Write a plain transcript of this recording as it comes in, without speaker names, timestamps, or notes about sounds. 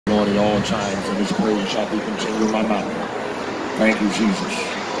Lord, at all times, and his praise shall be continued in my mouth. Thank you, Jesus.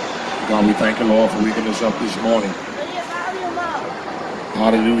 God, we thank you, Lord, for waking us up this morning.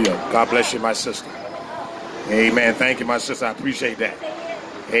 Hallelujah. God bless you, my sister. Amen. Thank you, my sister. I appreciate that.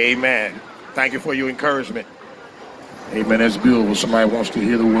 Amen. Thank you for your encouragement. Amen. That's beautiful. Somebody wants to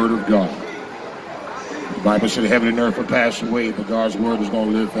hear the word of God. The Bible said heaven and earth will pass away, but God's word is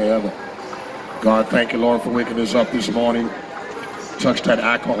going to live forever. God, thank you, Lord, for waking us up this morning. Touch that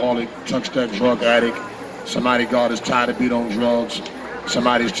alcoholic, touch that drug addict. Somebody, God, is tired of being on drugs.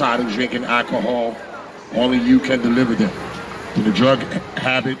 Somebody's tired of drinking alcohol. Only you can deliver them. To the drug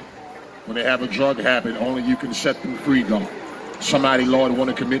habit, when they have a drug habit, only you can set them free, God. Somebody, Lord, want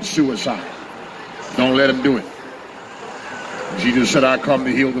to commit suicide. Don't let them do it. Jesus said, I come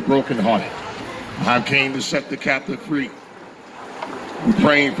to heal the brokenhearted. I came to set the captive free. We're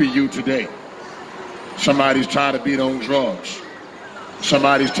praying for you today. Somebody's tired of being on drugs.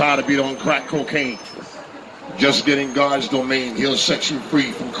 Somebody's tired of being on crack cocaine. Just get in God's domain. He'll set you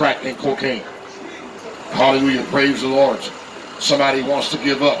free from crack and cocaine. Hallelujah. Praise the Lord. Somebody wants to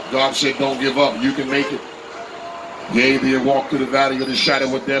give up. God said, don't give up. You can make it. Yea, they walk through the valley of the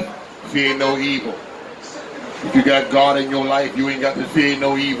shadow of death, fear no evil. If you got God in your life, you ain't got to fear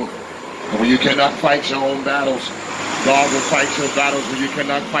no evil. And when you cannot fight your own battles, God will fight your battles when you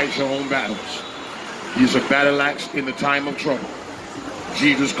cannot fight your own battles. He's a battle axe in the time of trouble.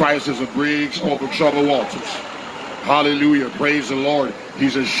 Jesus Christ is a bridge over troubled waters. Hallelujah. Praise the Lord.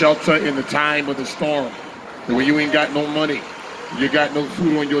 He's a shelter in the time of the storm. And when you ain't got no money, you got no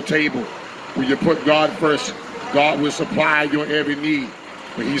food on your table, when you put God first, God will supply your every need.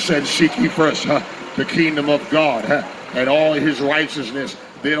 But he said, seek ye first the kingdom of God and all his righteousness,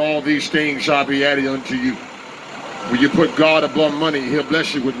 then all these things shall be added unto you. When you put God above money, he'll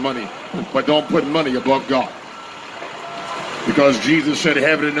bless you with money. But don't put money above God. Because Jesus said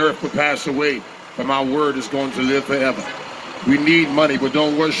heaven and earth will pass away, but my word is going to live forever. We need money, but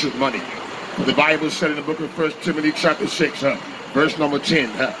don't worship money. The Bible said in the book of 1 Timothy chapter 6, verse number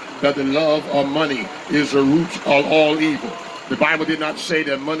 10, that the love of money is the root of all evil. The Bible did not say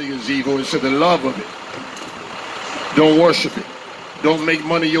that money is evil. It said the love of it. Don't worship it. Don't make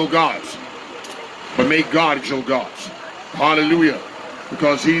money your gods, but make God your gods. Hallelujah.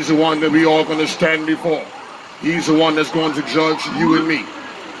 Because he's the one that we all going to stand before. He's the one that's going to judge you and me.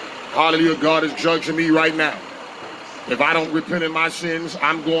 Hallelujah. God is judging me right now. If I don't repent of my sins,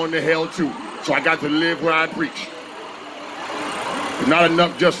 I'm going to hell too. So I got to live where I preach. It's not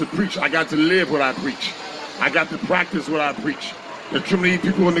enough just to preach. I got to live what I preach. I got to practice what I preach. There's too many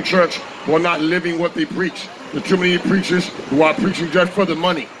people in the church who are not living what they preach. There's too many preachers who are preaching just for the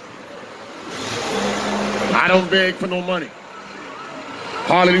money. I don't beg for no money.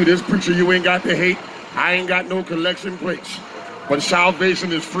 Hallelujah. This preacher you ain't got to hate. I ain't got no collection plates. But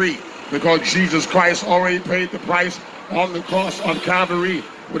salvation is free because Jesus Christ already paid the price on the cross of Calvary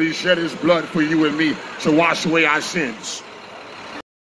when he shed his blood for you and me to wash away our sins.